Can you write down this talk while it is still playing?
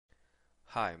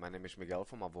Hi, my name is Miguel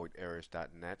from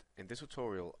avoiderrors.net. In this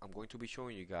tutorial, I'm going to be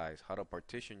showing you guys how to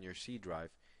partition your C drive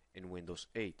in Windows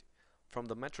 8. From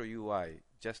the Metro UI,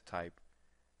 just type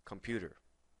Computer.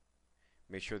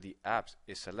 Make sure the Apps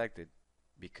is selected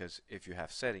because if you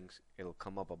have settings, it'll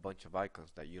come up a bunch of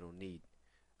icons that you don't need.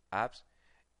 Apps,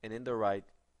 and in the right,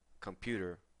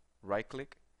 Computer, right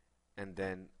click, and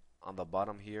then on the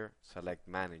bottom here, select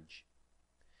Manage.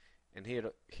 And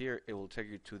here it will take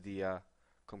you to the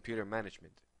computer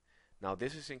management. Now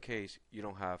this is in case you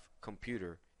don't have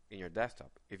computer in your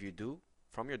desktop. If you do,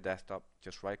 from your desktop,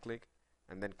 just right click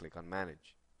and then click on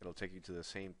manage. It'll take you to the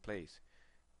same place,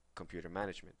 computer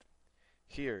management.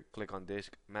 Here, click on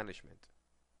disk management.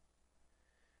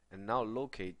 And now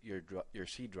locate your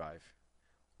C drive.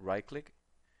 Right click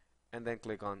and then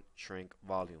click on shrink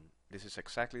volume. This is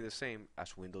exactly the same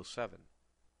as Windows 7.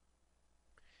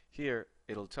 Here,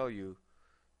 it'll tell you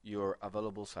your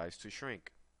available size to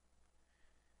shrink.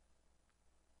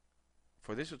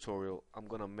 For this tutorial, I'm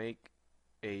going to make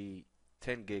a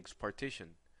 10 gigs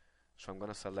partition. So I'm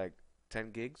going to select 10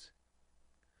 gigs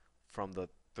from the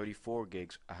 34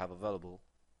 gigs I have available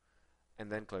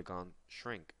and then click on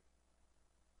shrink.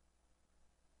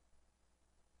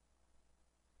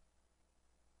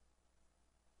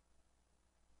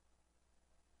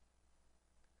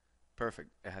 Perfect.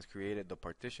 It has created the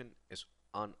partition. It's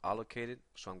unallocated,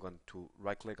 so I'm going to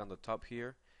right click on the top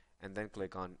here and then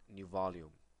click on new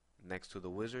volume. Next to the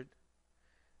wizard,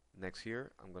 next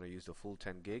here, I'm going to use the full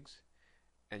 10 gigs,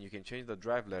 and you can change the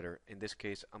drive letter. In this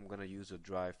case, I'm going to use the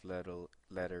drive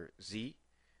letter Z,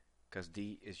 because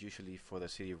D is usually for the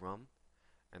CD-ROM,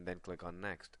 and then click on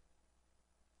next.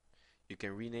 You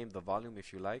can rename the volume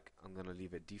if you like. I'm going to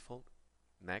leave it default,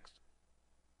 next,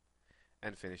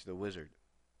 and finish the wizard.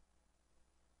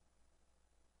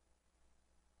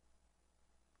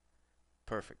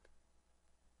 Perfect.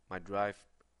 My drive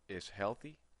is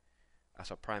healthy as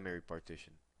a primary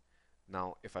partition.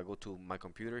 Now if I go to my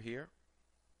computer here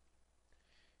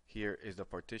is the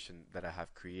partition that I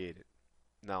have created.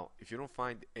 Now if you don't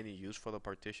find any use for the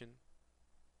partition,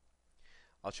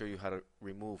 I'll show you how to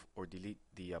remove or delete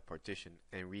the partition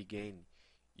and regain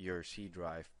your C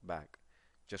drive back.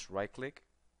 Just right click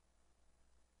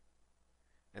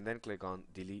and then click on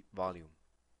delete volume.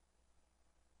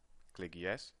 Click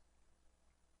yes.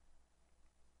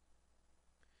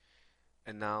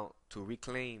 And now to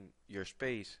reclaim your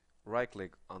space, right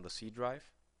click on the C drive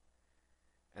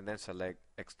and then select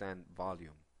extend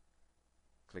volume.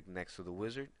 Click next to the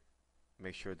wizard,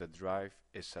 make sure the drive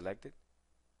is selected,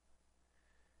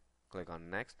 click on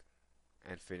next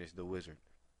and finish the wizard.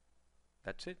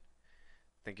 That's it.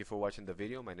 Thank you for watching the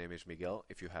video. My name is Miguel.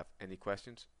 If you have any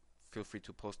questions, feel free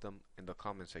to post them in the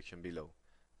comment section below.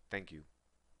 Thank you.